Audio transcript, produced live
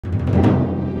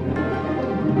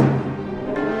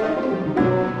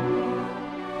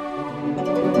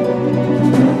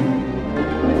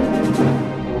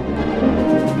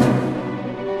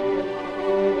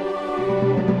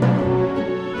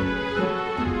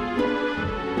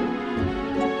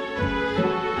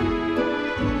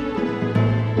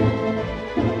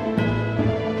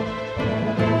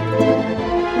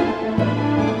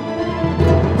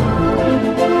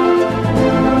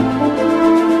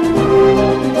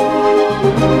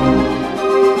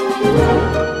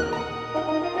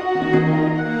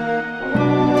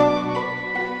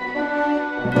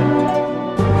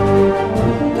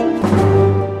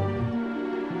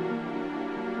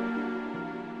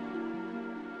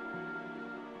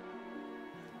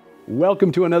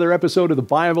Welcome to another episode of the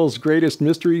Bible's Greatest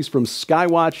Mysteries from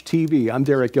Skywatch TV. I'm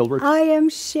Derek Gilbert. I am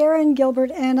Sharon Gilbert,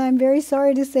 and I'm very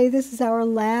sorry to say this is our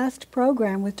last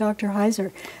program with Dr.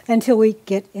 Heiser until we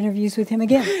get interviews with him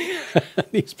again.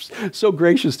 He's so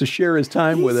gracious to share his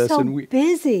time with us. He's so and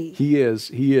busy. He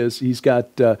is. He's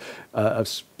got a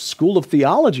school of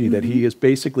theology that he has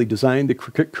basically designed the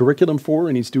curriculum for,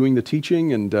 and he's doing the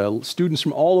teaching, and students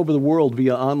from all over the world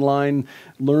via online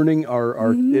learning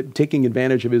are taking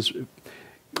advantage of his.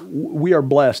 We are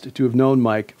blessed to have known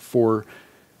Mike for,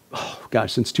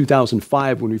 since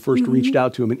 2005 when we first reached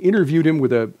out to him and interviewed him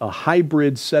with a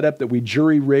hybrid setup that we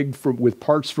jury-rigged with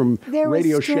parts from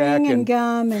Radio Shack. And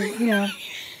gum and,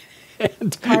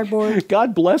 and cardboard.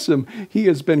 God bless him. He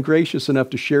has been gracious enough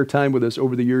to share time with us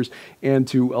over the years and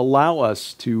to allow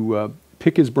us to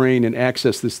pick his brain and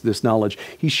access this knowledge.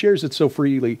 He shares it so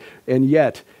freely, and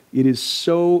yet it is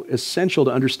so essential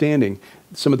to understanding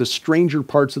some of the stranger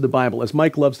parts of the Bible. As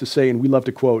Mike loves to say, and we love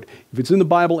to quote, if it's in the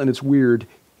Bible and it's weird,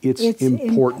 it's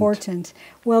important.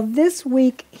 Well, this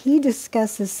week he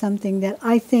discusses something that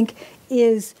I think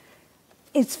it's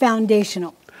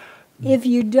foundational. If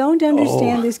you don't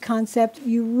understand this concept,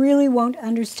 you really won't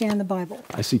understand the Bible.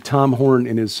 I see Tom Horn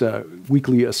in his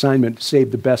weekly assignment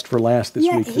saved the best for last this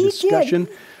week. The discussion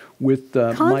with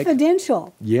confidential.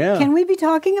 Mike. Yeah. Can we be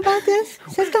talking about this?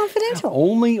 It says confidential.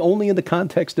 Only in the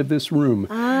context of this room.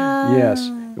 Yes.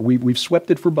 We've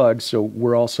swept it for bugs, so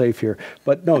we're all safe here.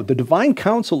 But no, the divine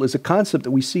counsel is a concept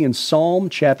that we see in Psalm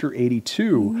chapter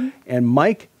 82, and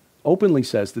Mike openly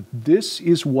says that this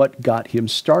is what got him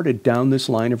started down this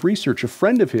line of research. A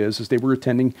friend of his, as they were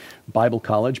attending Bible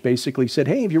college, basically said,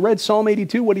 "Hey, have you read Psalm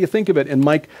 82? What do you think of it?" And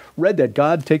Mike read that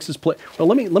God takes his place. Well,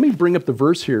 let me bring up the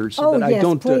verse here so that I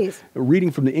don't reading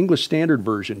from the English Standard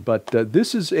Version. But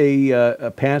this is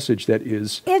a passage that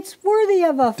is it's worthy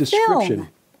of a film.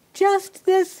 Just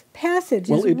this passage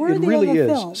is worthy of a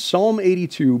film. Psalm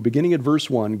 82, beginning at verse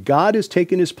 1, God has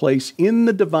taken his place in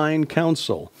the divine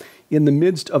council. In the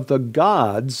midst of the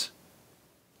gods,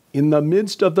 he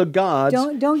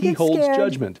holds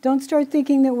judgment. Don't start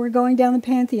thinking that we're going down the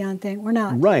pantheon thing. We're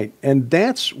not. Right. And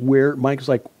that's where Mike's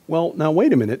like, well, now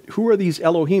wait a minute. Who are these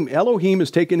Elohim? Elohim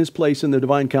has taken his place in the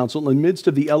divine council. In the midst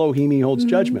of the Elohim, he holds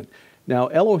judgment. Now,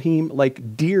 Elohim,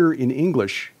 like deer in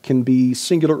English, can be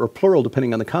singular or plural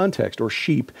depending on the context, or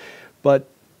sheep. But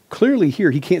clearly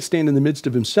here, he can't stand in the midst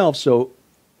of himself. So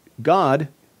God,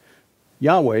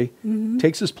 Yahweh,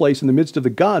 takes his place in the midst of the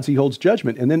gods. He holds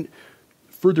judgment. And then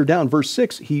further down, verse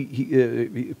 6,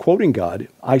 he quoting God,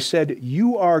 I said,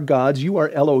 you are gods, you are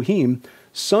Elohim,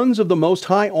 sons of the Most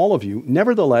High, all of you.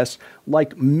 Nevertheless,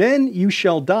 like men you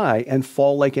shall die and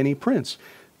fall like any prince.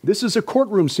 This is a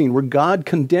courtroom scene where God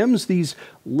condemns these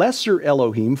lesser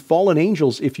Elohim, fallen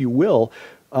angels, if you will,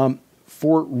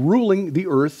 for ruling the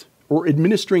earth or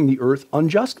administering the earth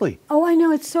unjustly. Oh, I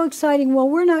know. It's so exciting. Well,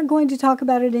 we're not going to talk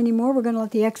about it anymore. We're going to let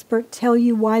the expert tell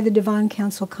you why the divine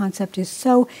council concept is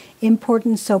so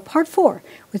important. So part 4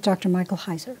 with Dr. Michael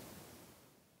Heiser.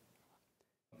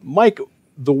 Mike,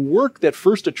 the work that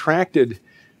first attracted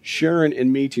Sharon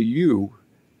and me to you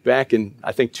back in,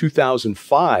 I think,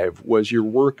 2005 was your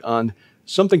work on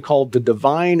something called the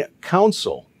divine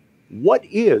council. What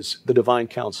is the divine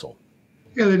council?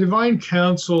 Yeah, the divine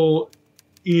council,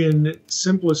 in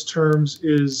simplest terms,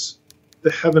 is the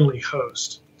heavenly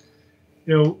host.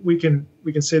 You know, we can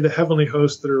say the heavenly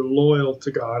hosts that are loyal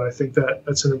to God. I think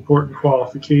that's an important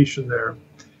qualification there.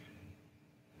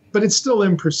 But it's still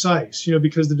imprecise,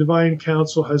 because the divine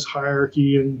council has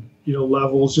hierarchy and,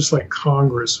 levels, just like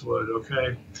Congress would,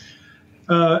 okay?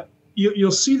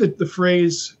 You'll see that the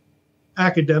phrase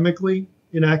academically,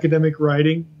 in academic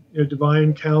writing,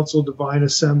 divine council, divine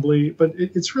assembly, but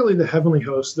it's really the heavenly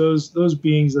host, those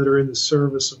beings that are in the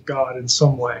service of God in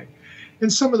some way.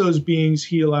 And some of those beings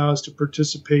he allows to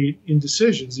participate in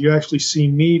decisions. You actually see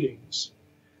meetings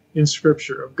in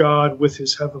Scripture of God with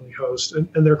his heavenly host, and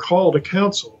they're called a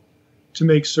council to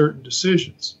make certain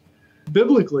decisions.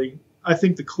 Biblically, I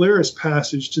think the clearest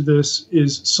passage to this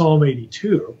is Psalm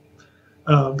 82,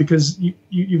 because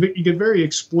you get very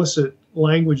explicit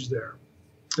language there.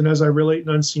 And as I relate in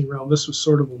Unseen Realm, this was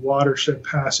sort of a watershed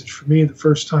passage for me. The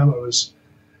first time I was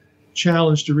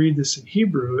challenged to read this in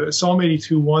Hebrew, Psalm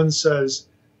 82:1 says,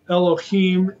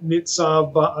 Elohim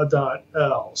nitzav ba'adat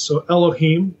el. So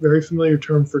Elohim, very familiar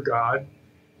term for God.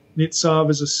 Nitzav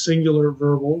is a singular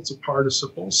verbal, it's a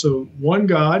participle. So one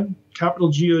God, capital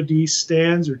G-O-D,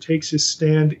 stands or takes his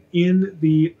stand in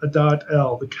the Adat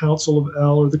El, the council of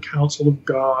El, or the council of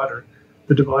God, or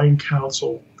the divine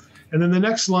council. And then the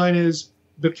next line is,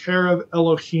 B'kerev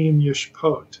Elohim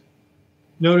Yishpot.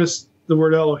 Notice the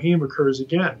word Elohim occurs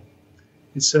again.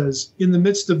 It says, in the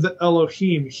midst of the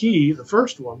Elohim, he, the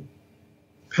first one,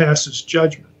 passes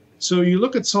judgment. So you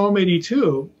look at Psalm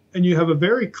 82, and you have a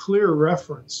very clear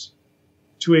reference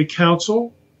to a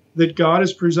council that God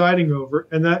is presiding over,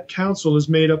 and that council is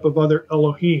made up of other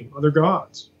Elohim, other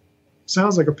gods.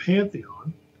 Sounds like a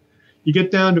pantheon. You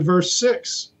get down to verse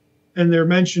 6, and they're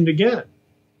mentioned again.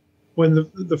 When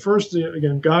the first,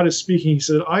 again, God is speaking, he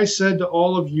said, I said to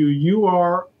all of you, you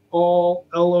are all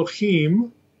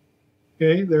Elohim.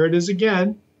 Okay, there it is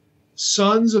again.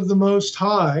 Sons of the Most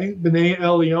High, B'nai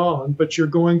Elyon, but you're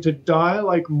going to die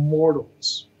like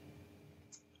mortals.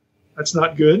 That's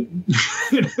not good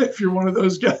if you're one of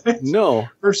those guys. No.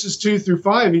 Verses 2 through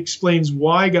 5, he explains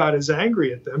why God is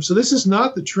angry at them. So this is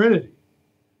not the Trinity.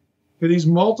 These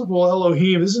multiple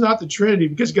Elohim, this is not the Trinity,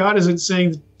 because God isn't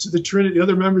saying to the Trinity, the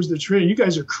other members of the Trinity, you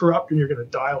guys are corrupt and you're going to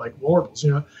die like mortals.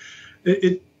 So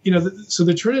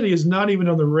the Trinity is not even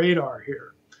on the radar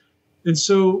here. And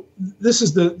so this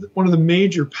is one of the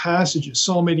major passages.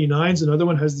 Psalm 89 is another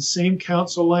one, has the same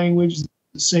council language,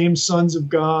 the same sons of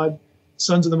God,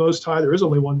 sons of the Most High. There is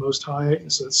only one Most High,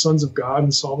 so it's sons of God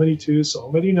in Psalm 82,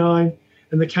 Psalm 89,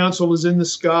 and the council is in the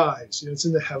skies. It's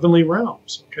in the heavenly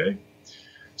realms. Okay.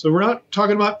 So we're not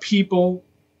talking about people.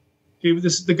 Okay,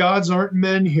 the gods aren't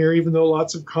men here, even though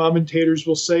lots of commentators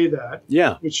will say that.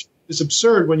 Yeah. Which is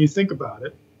absurd when you think about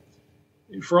it,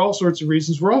 for all sorts of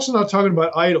reasons. We're also not talking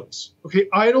about idols. Okay,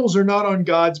 idols are not on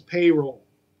God's payroll.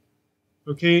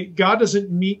 Okay, God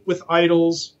doesn't meet with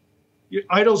idols.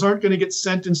 Idols aren't going to get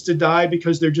sentenced to die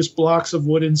because they're just blocks of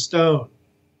wood and stone.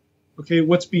 Okay,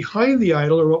 what's behind the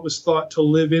idol, or what was thought to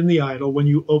live in the idol when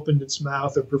you opened its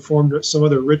mouth or performed some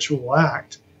other ritual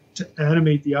act to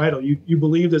animate the idol. You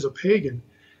believed as a pagan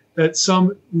that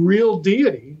some real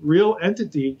deity, real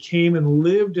entity came and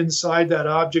lived inside that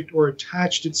object or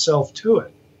attached itself to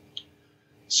it.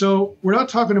 So we're not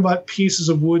talking about pieces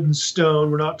of wood and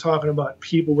stone. We're not talking about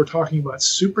people. We're talking about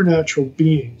supernatural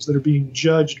beings that are being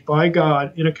judged by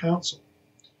God in a council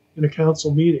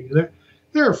meeting. And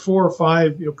there are 4 or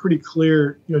 5, pretty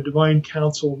clear, divine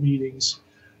council meetings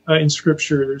in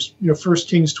Scripture. There's, 1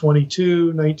 Kings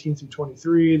 22, 19 through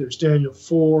 23. There's Daniel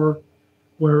 4,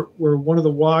 where one of the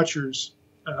watchers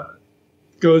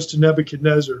goes to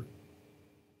Nebuchadnezzar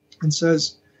and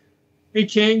says, hey,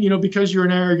 king, because you're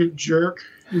an arrogant jerk,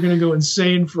 you're going to go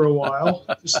insane for a while.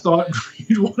 Just thought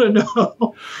you'd want to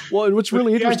know. Well, and what's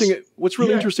really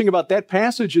interesting about that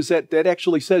passage is that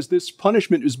actually says this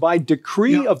punishment is by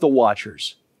decree of the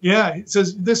watchers. Yeah, it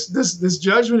says this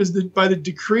judgment is by the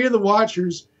decree of the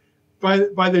watchers, by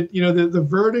the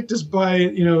verdict is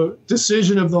by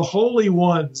decision of the holy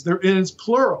ones. And it's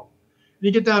plural. And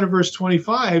you get down to verse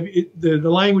 25, the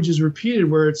language is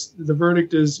repeated where the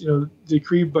verdict is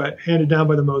decreed but handed down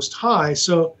by the Most High.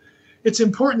 So it's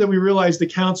important that we realize the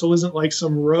council isn't like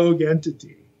some rogue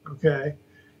entity, okay?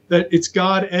 That it's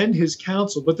God and his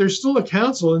council, but there's still a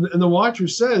council, and the watcher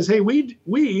says, hey,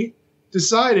 we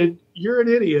decided you're an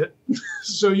idiot,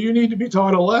 so you need to be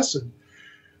taught a lesson.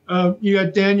 You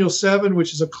got Daniel 7,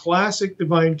 which is a classic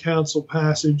divine council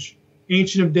passage.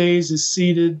 Ancient of Days is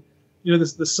seated.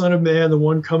 The Son of Man, the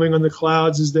one coming on the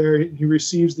clouds, is there. He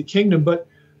receives the kingdom. But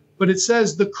it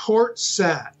says the court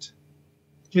sat.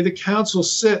 Okay, the council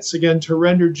sits, again, to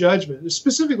render judgment.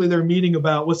 Specifically, they're meeting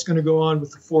about what's going to go on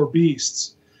with the 4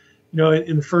 beasts,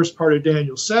 in the first part of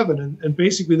Daniel 7. And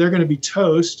basically, they're going to be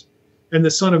toast, and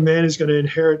the Son of Man is going to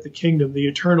inherit the kingdom, the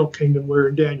eternal kingdom, where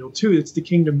in Daniel 2, it's the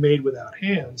kingdom made without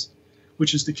hands,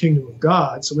 which is the kingdom of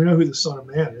God. So we know who the Son of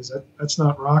Man is. That's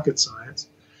not rocket science.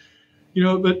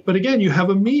 But again, you have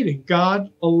a meeting. God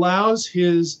allows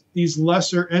these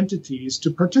lesser entities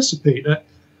to participate.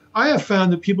 I have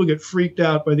found that people get freaked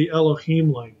out by the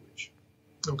Elohim language,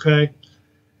 okay?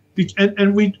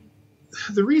 And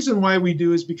the reason why we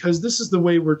do is because this is the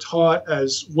way we're taught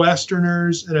as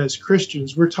Westerners and as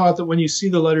Christians. We're taught that when you see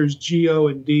the letters G, O,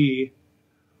 and D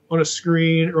on a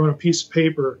screen or on a piece of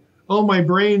paper, oh, my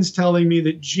brain's telling me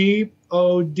that G,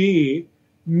 O, D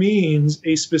means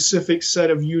a specific set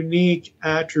of unique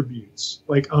attributes,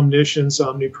 like omniscience,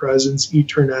 omnipresence,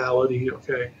 eternality,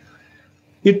 okay?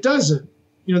 It doesn't.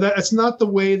 That's not the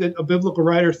way that a biblical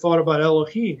writer thought about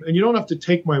Elohim. And you don't have to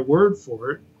take my word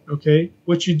for it, okay?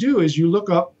 What you do is you look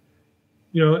up,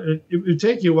 it would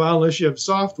take you a while unless you have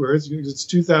software. It's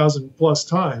 2,000 plus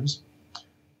times.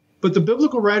 But the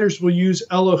biblical writers will use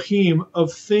Elohim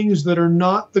of things that are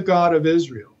not the God of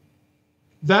Israel.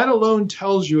 That alone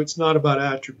tells you it's not about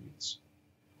attributes.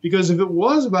 Because if it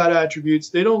was about attributes,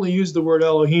 they'd only use the word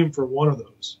Elohim for one of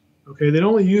those, okay? They'd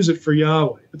only use it for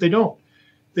Yahweh, but they don't.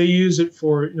 They use it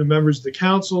for members of the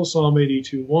council, Psalm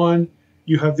 82:1.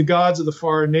 You have the gods of the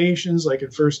foreign nations, like in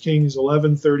 1 Kings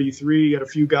 11:33. You got a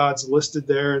few gods listed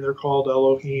there, and they're called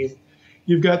Elohim.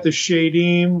 You've got the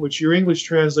Shadim, which your English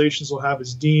translations will have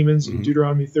as demons in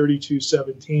Deuteronomy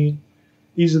 32:17.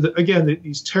 These are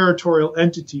these territorial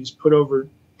entities put over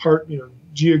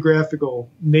geographical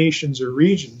nations or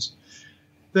regions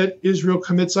that Israel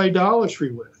commits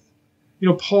idolatry with.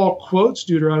 Paul quotes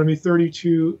Deuteronomy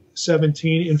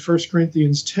 32:17 in 1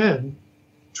 Corinthians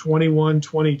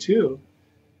 10:21-22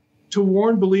 to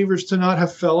warn believers to not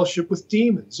have fellowship with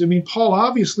demons. I mean, Paul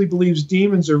obviously believes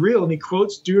demons are real, and he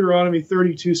quotes Deuteronomy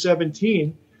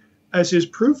 32:17 as his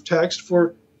proof text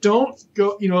for don't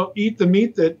go, eat the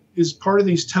meat that is part of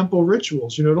these temple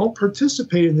rituals. Don't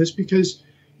participate in this because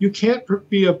you can't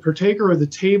be a partaker of the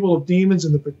table of demons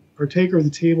and the partaker of the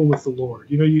table with the Lord.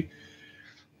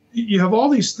 You have all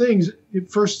these things.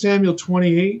 1 Samuel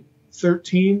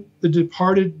 28:13, the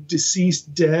departed,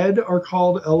 deceased, dead are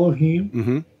called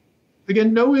Elohim.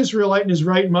 Again, no Israelite in his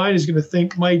right mind is going to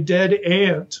think my dead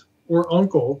aunt or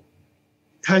uncle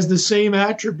has the same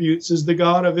attributes as the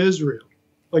God of Israel,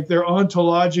 like they're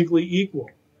ontologically equal.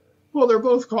 Well, they're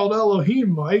both called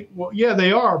Elohim, Mike. Well, yeah,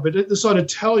 they are, but this ought to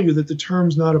tell you that the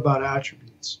term's not about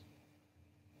attributes.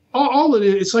 All it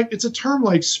is, it's a term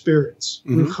like spirits,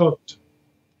 ruchot.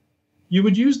 You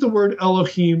would use the word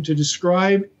Elohim to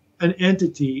describe an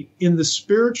entity in the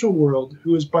spiritual world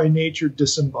who is by nature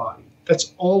disembodied.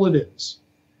 That's all it is.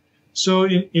 So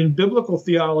in biblical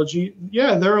theology,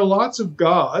 there are lots of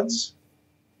gods.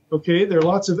 Okay, there are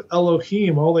lots of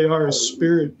Elohim. All they are is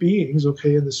spirit beings,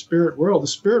 in the spirit world. The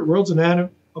spirit world's a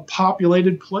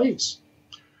populated place.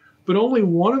 But only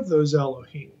one of those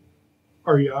Elohim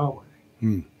are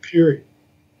Yahweh. Period.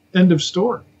 End of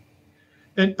story.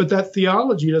 But that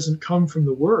theology doesn't come from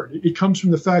the word. It comes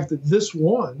from the fact that this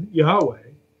one, Yahweh,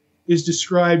 is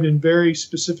described in very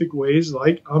specific ways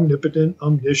like omnipotent,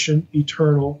 omniscient,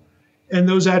 eternal, and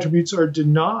those attributes are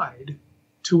denied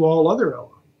to all other Elohim.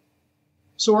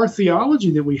 So our theology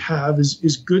that we have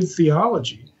is good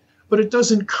theology, but it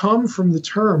doesn't come from the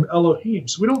term Elohim.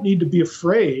 So we don't need to be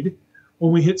afraid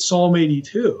when we hit Psalm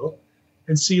 82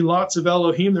 and see lots of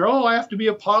Elohim there. Oh, I have to be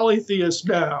a polytheist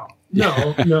now.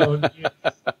 No.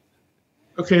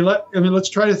 Okay, let's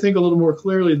try to think a little more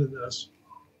clearly than this.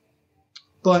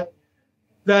 But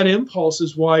that impulse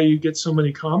is why you get so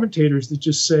many commentators that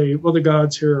just say, well, the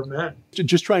gods here are men.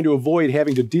 Just trying to avoid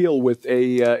having to deal with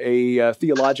a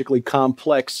theologically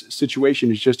complex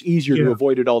situation. It's just easier to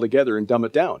avoid it altogether and dumb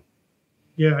it down.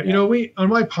 Yeah, on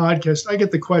my podcast, I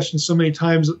get the question so many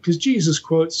times because Jesus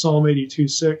quotes Psalm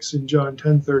 82:6 in John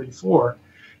 10:34.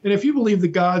 And if you believe the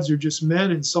gods are just men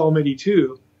in Psalm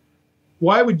 82,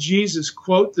 why would Jesus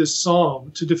quote this psalm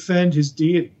to defend his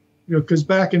deity? Because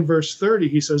back in verse 30,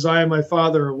 he says, I and my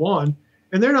Father are one.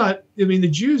 And they're not, the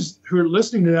Jews who are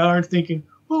listening to that aren't thinking,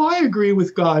 well, I agree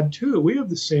with God too. We have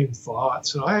the same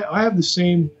thoughts. And I have the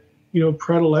same,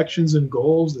 predilections and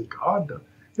goals that God does.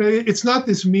 It's not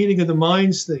this meeting of the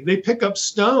minds thing. They pick up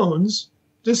stones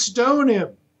to stone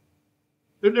him.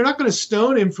 They're not going to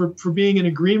stone him for being in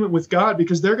agreement with God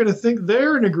because they're going to think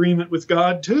they're in agreement with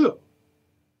God too.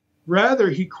 Rather,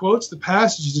 he quotes the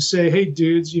passage to say, hey,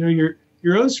 dudes, your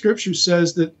own scripture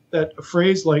says that a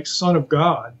phrase like son of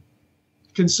God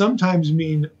can sometimes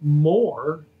mean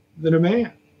more than a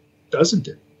man, doesn't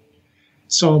it?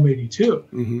 Psalm 82.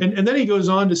 And then he goes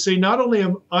on to say, not only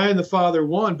am I and the Father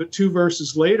one, but 2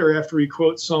 verses later, after he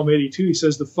quotes Psalm 82, he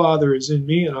says, the Father is in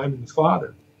me and I'm in the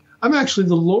Father. I'm actually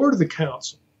the Lord of the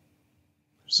council.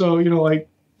 So,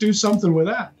 do something with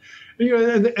that.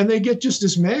 And they get just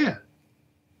as mad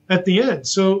at the end.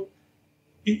 So,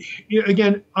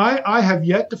 again, I have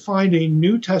yet to find a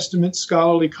New Testament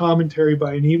scholarly commentary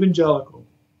by an evangelical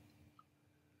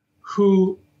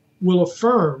who will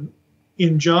affirm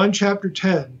in John chapter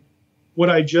 10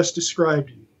 what I just described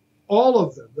to you. All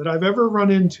of them that I've ever run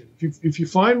into. If you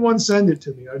find one, send it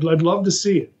to me. I'd love to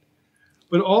see it.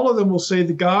 But all of them will say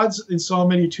the gods in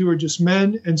Psalm 82 are just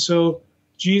men. And so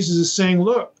Jesus is saying,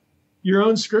 look, your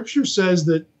own scripture says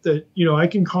that I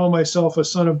can call myself a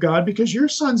son of God because you're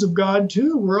sons of God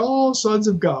too. We're all sons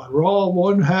of God. We're all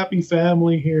one happy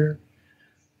family here.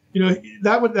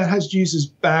 That has Jesus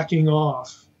backing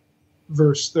off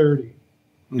verse 30.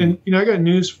 And I got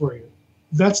news for you.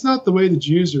 That's not the way the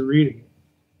Jews are reading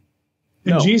it.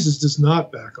 And Jesus does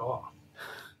not back off.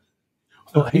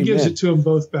 He gives it to them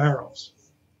both barrels.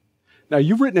 Now,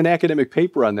 you've written an academic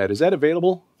paper on that. Is that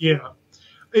available? Yeah.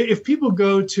 If people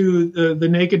go to the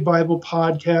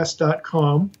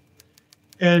nakedbiblepodcast.com,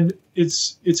 and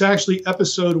it's actually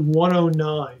episode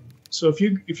 109. So if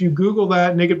you Google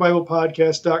that,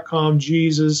 nakedbiblepodcast.com,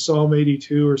 Jesus, Psalm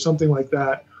 82, or something like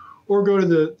that, or go to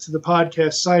the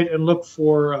podcast site and look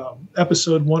for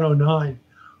episode 109.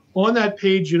 On that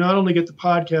page, you not only get the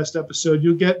podcast episode,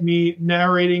 you'll get me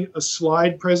narrating a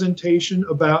slide presentation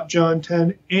about John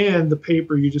 10 and the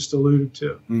paper you just alluded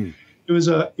to. Mm. It was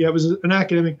an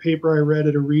academic paper I read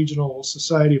at a regional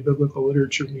Society of Biblical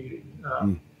Literature meeting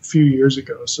a few years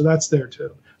ago. So that's there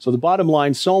too. So the bottom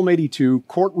line, Psalm 82,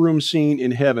 courtroom scene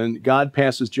in heaven. God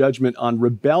passes judgment on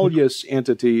rebellious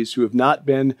entities who have not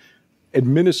been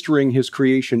administering his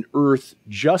creation earth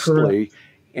justly. Correct.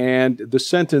 And the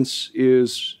sentence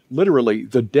is literally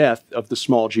the death of the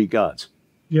small g gods.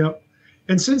 Yeah.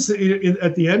 And since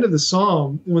at the end of the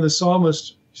psalm, when the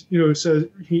psalmist, says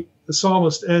the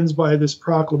psalmist ends by this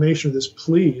proclamation, this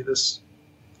plea, this,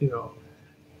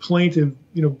 plaintive,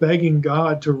 begging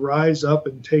God to rise up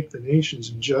and take the nations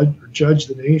and judge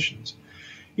the nations.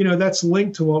 That's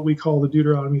linked to what we call the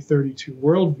Deuteronomy 32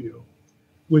 worldview,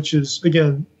 which is,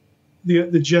 again,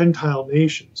 the Gentile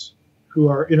nations who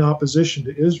are in opposition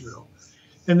to Israel.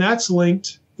 And that's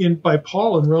linked by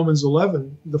Paul in Romans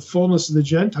 11. The fullness of the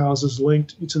Gentiles is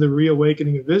linked to the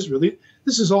reawakening of Israel.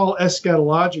 This is all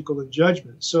eschatological in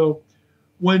judgment. So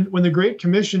when the Great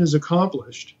Commission is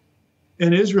accomplished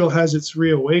and Israel has its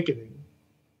reawakening,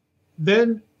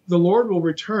 then the Lord will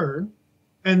return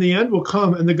and the end will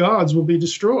come and the gods will be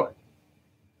destroyed.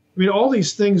 I mean, all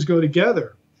these things go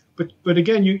together. But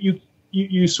again,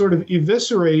 you sort of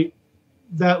eviscerate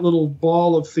that little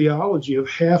ball of theology of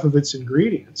half of its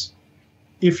ingredients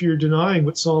if you're denying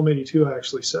what Psalm 82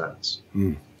 actually says.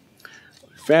 Mm.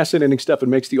 Fascinating stuff. It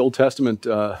makes the Old Testament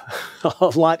a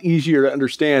lot easier to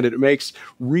understand, and it makes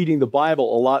reading the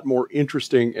Bible a lot more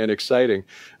interesting and exciting.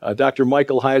 Dr.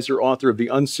 Michael Heiser, author of The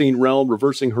Unseen Realm,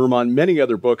 Reversing Hermon, many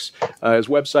other books, his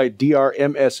website,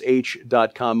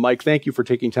 drmsh.com. Mike, thank you for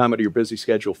taking time out of your busy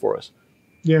schedule for us.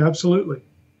 Yeah, absolutely.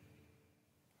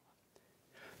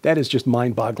 That is just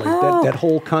mind-boggling. That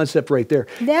whole concept right there.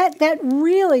 That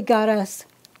really got us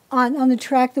on the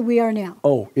track that we are now.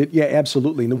 Oh, yeah,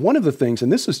 absolutely. And one of the things,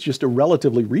 and this is just a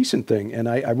relatively recent thing, and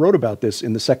I wrote about this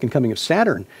in The Second Coming of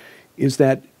Saturn, is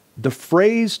that the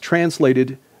phrase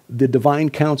translated the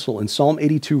divine counsel in Psalm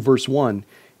 82, verse 1,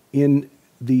 in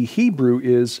the Hebrew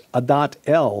is Adat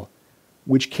El,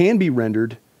 which can be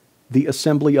rendered the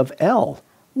assembly of El.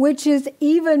 Which is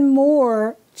even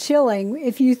more chilling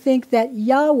if you think that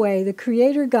Yahweh, the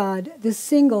creator God, the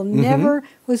single, never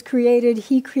was created.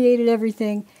 He created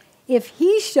everything. If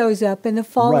he shows up in the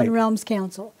Fallen Realms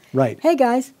Council, hey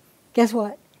guys, guess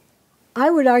what? I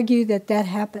would argue that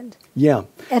happened. Yeah.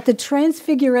 At the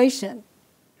Transfiguration.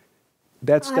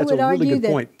 That's a really good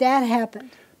point. That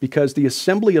happened. Because the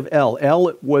assembly of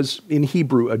El was in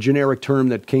Hebrew a generic term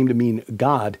that came to mean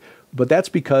God, but that's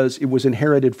because it was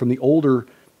inherited from the older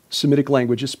Semitic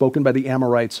languages spoken by the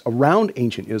Amorites around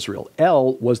ancient Israel.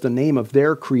 El was the name of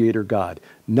their creator God,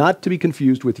 not to be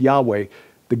confused with Yahweh,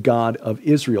 the God of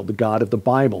Israel, the God of the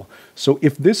Bible. So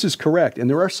if this is correct, and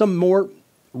there are some more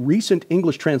recent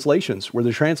English translations where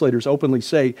the translators openly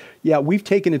say, yeah, we've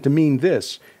taken it to mean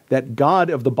this, that God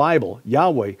of the Bible,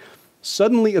 Yahweh,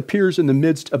 suddenly appears in the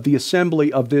midst of the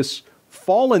assembly of this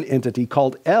fallen entity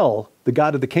called El, the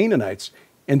God of the Canaanites,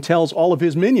 and tells all of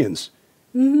his minions,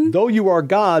 though you are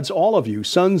gods, all of you,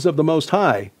 sons of the Most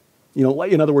High,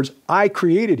 in other words, I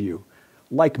created you.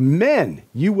 Like men,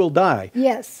 you will die.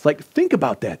 Yes. Like, think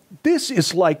about that. This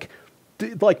is like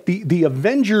the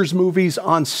Avengers movies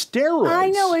on steroids. I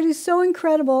know, it is so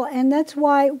incredible, and that's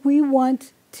why we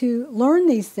want to learn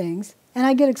these things, and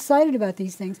I get excited about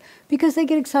these things, because they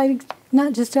get excited,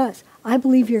 not just us. I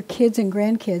believe your kids and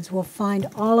grandkids will find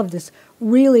all of this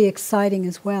really exciting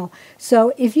as well.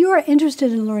 So if you are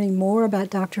interested in learning more about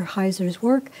Dr. Heiser's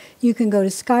work, you can go to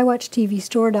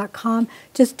skywatchtvstore.com.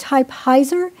 Just type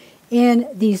Heiser in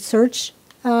the search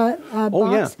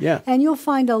box, and you'll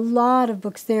find a lot of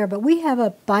books there. But we have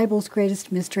a Bible's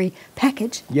Greatest Mystery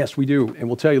package. Yes, we do. And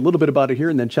we'll tell you a little bit about it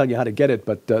here and then tell you how to get it.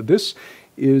 But this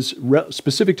is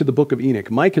specific to the Book of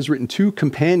Enoch. Mike has written 2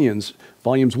 companions,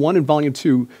 volumes 1 and volume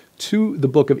 2, to the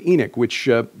Book of Enoch, which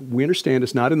we understand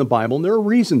is not in the Bible, and there are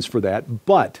reasons for that,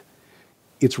 but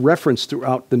it's referenced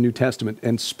throughout the New Testament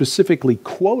and specifically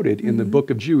quoted in the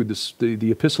Book of Jude,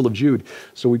 the Epistle of Jude.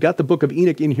 So we've got the Book of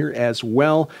Enoch in here as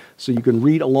well, so you can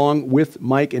read along with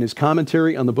Mike and his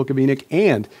commentary on the Book of Enoch.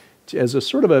 And as a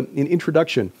sort of an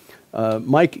introduction,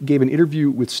 Mike gave an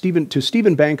interview with Stephen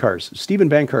Bankhars. Stephen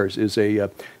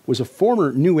Bankhars was a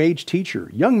former New Age teacher,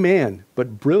 young man,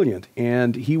 but brilliant,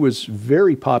 and he was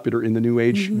very popular in the New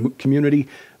Age community,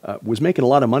 was making a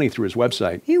lot of money through his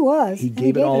website. He was. He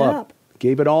gave it all up.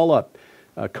 Gave it all up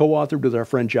co-authored with our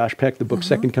friend Josh Peck the book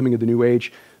Second Coming of the New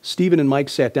Age. Stephen and Mike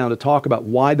sat down to talk about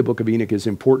why the Book of Enoch is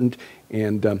important,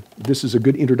 and this is a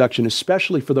good introduction,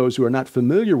 especially for those who are not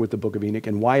familiar with the Book of Enoch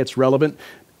and why it's relevant.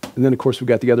 And then, of course, we've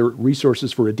got the other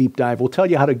resources for a deep dive. We'll tell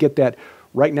you how to get that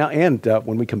right now, and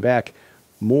when we come back,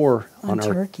 more on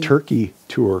our Turkey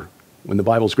tour when the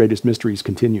Bible's Greatest Mysteries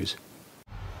continues.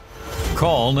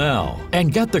 Call now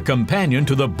and get the companion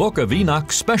to the Book of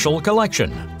Enoch Special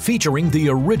Collection, featuring the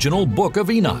original Book of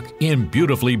Enoch in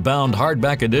beautifully bound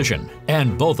hardback edition,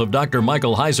 and both of Dr.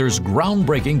 Michael Heiser's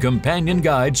groundbreaking companion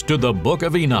guides to the Book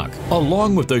of Enoch,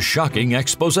 along with the shocking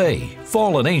expose,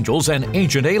 Fallen Angels and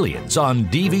Ancient Aliens on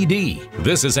DVD.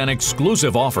 This is an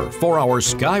exclusive offer for our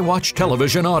Skywatch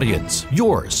television audience.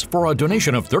 Yours for a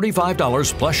donation of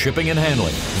 $35 plus shipping and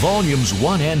handling. Volumes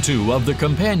 1 and 2 of the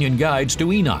companion guides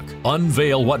to Enoch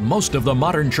unveil what most of the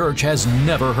modern church has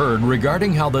never heard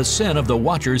regarding how the sin of the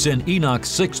watchers in Enoch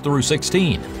 6 through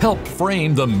 16 helped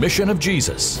frame the mission of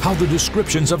Jesus, how the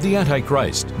descriptions of the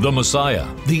Antichrist, the Messiah,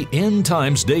 the end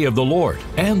times day of the Lord,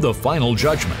 and the final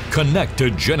judgment connect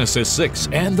to Genesis 6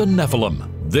 and the Nephilim.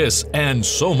 This and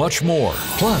so much more.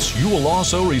 Plus, you will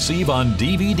also receive on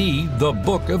DVD the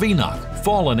Book of Enoch,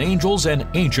 Fallen Angels and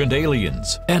Ancient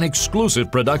Aliens, an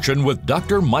exclusive production with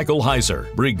Dr. Michael Heiser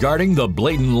regarding the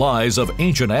blatant lies of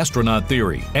ancient astronaut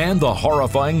theory and the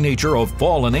horrifying nature of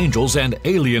fallen angels and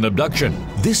alien abduction.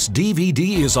 This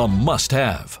DVD is a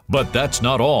must-have. But that's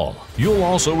not all. You'll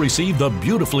also receive the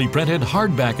beautifully printed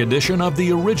hardback edition of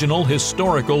the original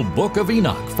historical Book of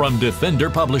Enoch from Defender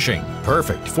Publishing,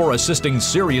 perfect for assisting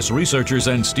serious researchers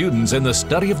and students in the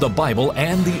study of the Bible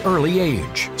and the early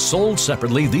age. Sold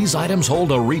separately, these items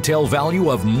hold a retail value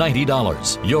of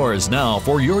 $90. Yours now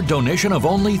for your donation of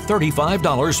only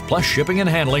 $35 plus shipping and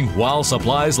handling while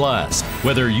supplies last.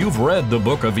 Whether you've read the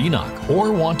Book of Enoch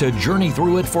or want to journey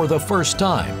through it for the first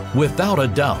time, without a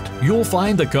doubt, you'll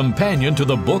find the companion to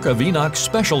the Book of Enoch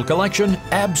Special Collection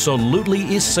absolutely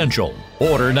essential.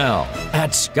 Order now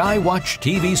at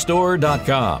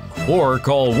skywatchtvstore.com or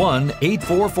call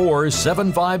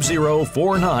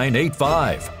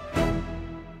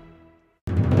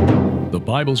 1-844-750-4985. The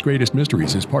Bible's Greatest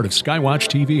Mysteries is part of Skywatch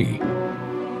TV.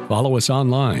 Follow us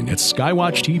online at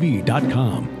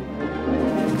skywatchtv.com.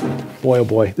 Boy, oh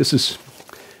boy, this is...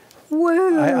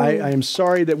 Whoa. I am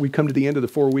sorry that we come to the end of the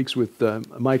 4 weeks with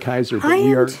Mike Heiser, but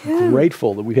we are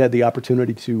grateful that we've had the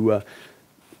opportunity to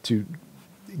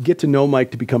get to know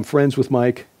Mike, to become friends with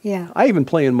Mike. Yeah. I even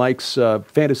play in Mike's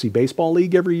fantasy baseball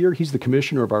league every year. He's the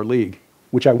commissioner of our league,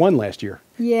 which I won last year.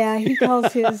 Yeah, he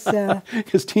calls his...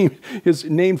 his team, his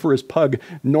name for his pug,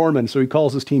 Norman, so he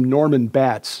calls his team Norman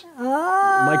Bats.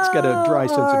 Oh, Mike's got a dry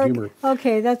sense of humor.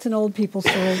 Okay, that's an old people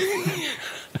story.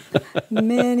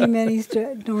 Many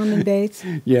Norman Bates.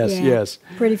 Yes, yeah, yes.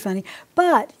 Pretty funny.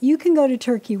 But you can go to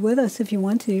Turkey with us if you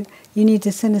want to. You need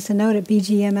to send us a note at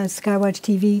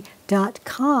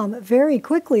bgm@skywatchtv.com very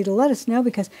quickly to let us know,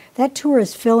 because that tour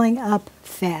is filling up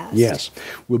fast. Yes.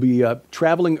 We'll be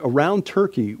traveling around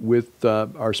Turkey with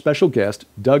our special guest,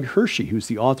 Doug Hershey, who's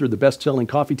the author of the best-selling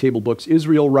coffee table books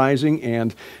Israel Rising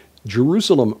and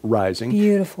Jerusalem Rising.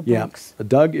 Beautiful books. Yeah.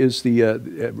 Doug is the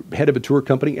head of a tour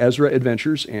company, Ezra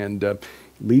Adventures, and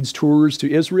leads tours to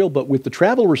Israel. But with the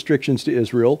travel restrictions to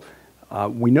Israel,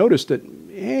 we noticed that,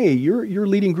 hey, you're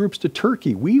leading groups to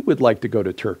Turkey. We would like to go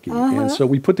to Turkey. And so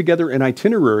we put together an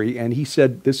itinerary, and he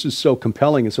said, this is so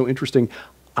compelling and so interesting,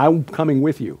 I'm coming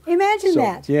with you. Imagine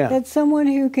that. Yeah. That's someone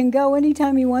who can go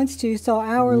anytime he wants to, saw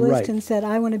our list and said,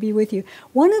 I want to be with you.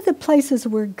 One of the places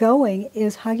we're going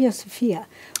is Hagia Sophia,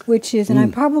 which is, and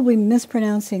I'm probably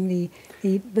mispronouncing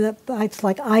it's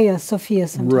like Hagia Sophia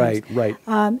sometimes. Right.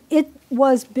 It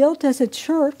was built as a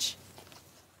church,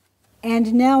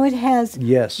 and now it has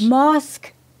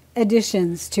mosque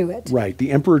additions to it. Right.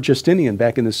 The Emperor Justinian,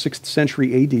 back in the 6th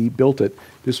century A.D., built it.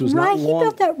 This was not long... He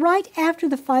built that right after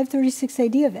the 536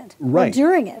 A.D. event. Right. Or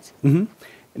during it.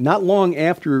 Not long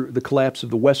after the collapse of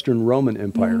the Western Roman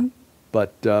Empire.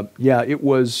 But, yeah, it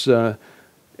was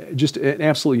just an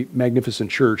absolutely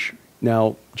magnificent church.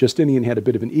 Now, Justinian had a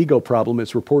bit of an ego problem.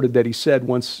 It's reported that he said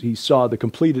once he saw the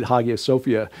completed Hagia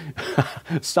Sophia,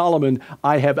 Solomon,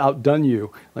 I have outdone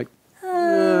you. Like,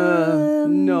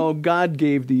 no, God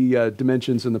gave the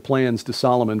dimensions and the plans to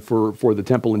Solomon for the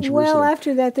temple in Jerusalem. Well,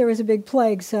 after that, there was a big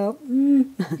plague, so...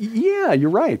 Yeah, you're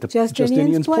right. The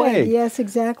Justinian's plague. Yes,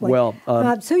 exactly. Well,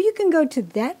 so you can go to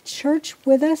that church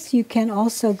with us. You can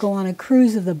also go on a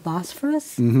cruise of the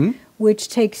Bosphorus, which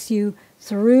takes you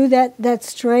through that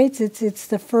straits. It's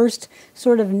the first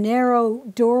sort of narrow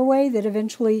doorway that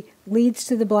eventually leads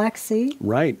to the Black Sea.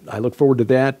 Right. I look forward to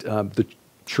that. The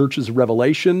Churches of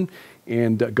Revelation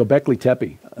and Göbekli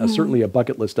Tepe, certainly a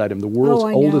bucket list item. The world's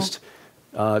I know. oldest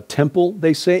temple,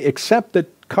 they say, except that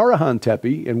Karahan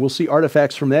Tepe, and we'll see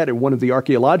artifacts from that at one of the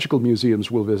archaeological museums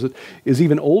we'll visit, is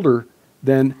even older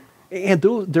than, and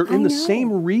they're in the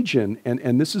same region,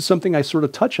 and this is something I sort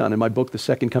of touch on in my book, The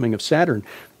Second Coming of Saturn.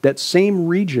 That same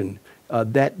region,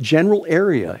 that general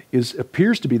area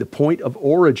appears to be the point of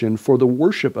origin for the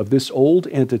worship of this old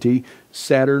entity,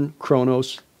 Saturn,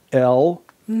 Kronos, El.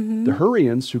 The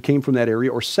Hurrians, who came from that area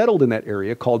or settled in that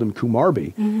area, called him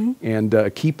Kumarbi. And a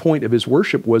key point of his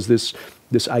worship was this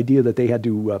idea that they had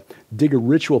to dig a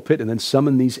ritual pit and then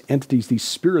summon these entities, these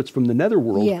spirits from the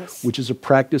netherworld, which is a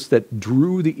practice that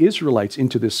drew the Israelites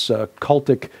into this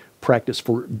cultic practice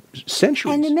for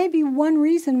centuries. And it may be one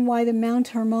reason why the Mount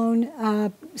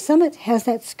Hermon summit has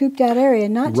that scooped out area,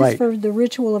 not just for the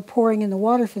ritual of pouring in the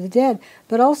water for the dead,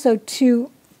 but also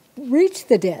to reach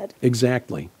the dead.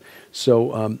 Exactly.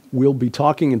 So we'll be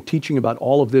talking and teaching about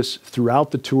all of this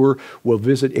throughout the tour. We'll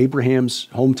visit Abraham's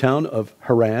hometown of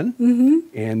Haran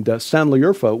and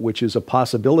Sanliurfa, which is a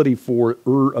possibility for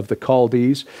Ur of the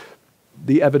Chaldees.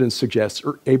 The evidence suggests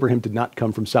Abraham did not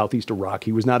come from southeast Iraq.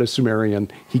 He was not a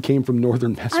Sumerian. He came from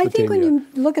northern Mesopotamia. I think when you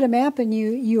look at a map and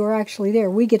you are actually there,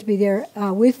 we get to be there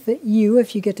with you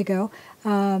if you get to go,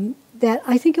 that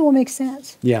I think it will make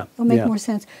sense. Yeah. It'll make more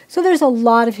sense. So there's a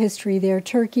lot of history there.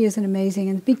 Turkey is an amazing,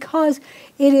 and because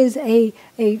it is a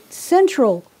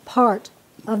central part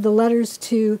of the letters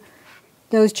to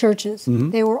those churches.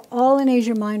 They were all in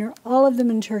Asia Minor, all of them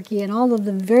in Turkey, and all of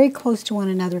them very close to one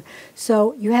another.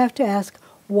 So you have to ask,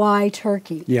 why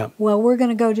Turkey? Yeah. Well, we're going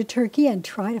to go to Turkey and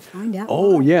try to find out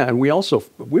why. Yeah, and we also,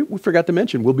 we forgot to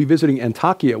mention, we'll be visiting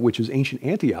Antakya, which is ancient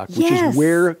Antioch, which is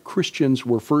where Christians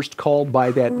were first called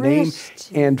by that name.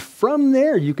 And from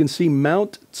there, you can see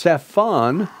Mount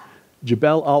Safan,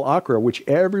 Jebel al-Akra, which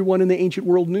everyone in the ancient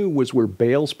world knew was where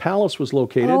Baal's palace was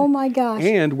located. Oh, my gosh.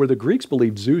 And where the Greeks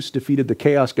believed Zeus defeated the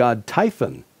chaos god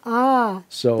Typhon.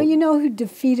 So, but you know who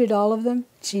defeated all of them?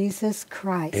 Jesus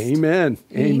Christ. Amen.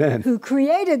 Amen. Who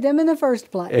created them in the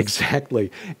first place.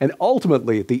 Exactly. And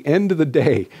ultimately, at the end of the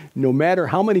day, no matter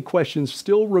how many questions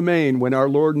still remain when our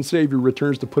Lord and Savior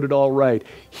returns to put it all right,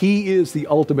 He is the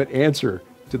ultimate answer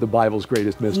to the Bible's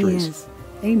greatest mysteries. He is.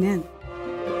 Amen.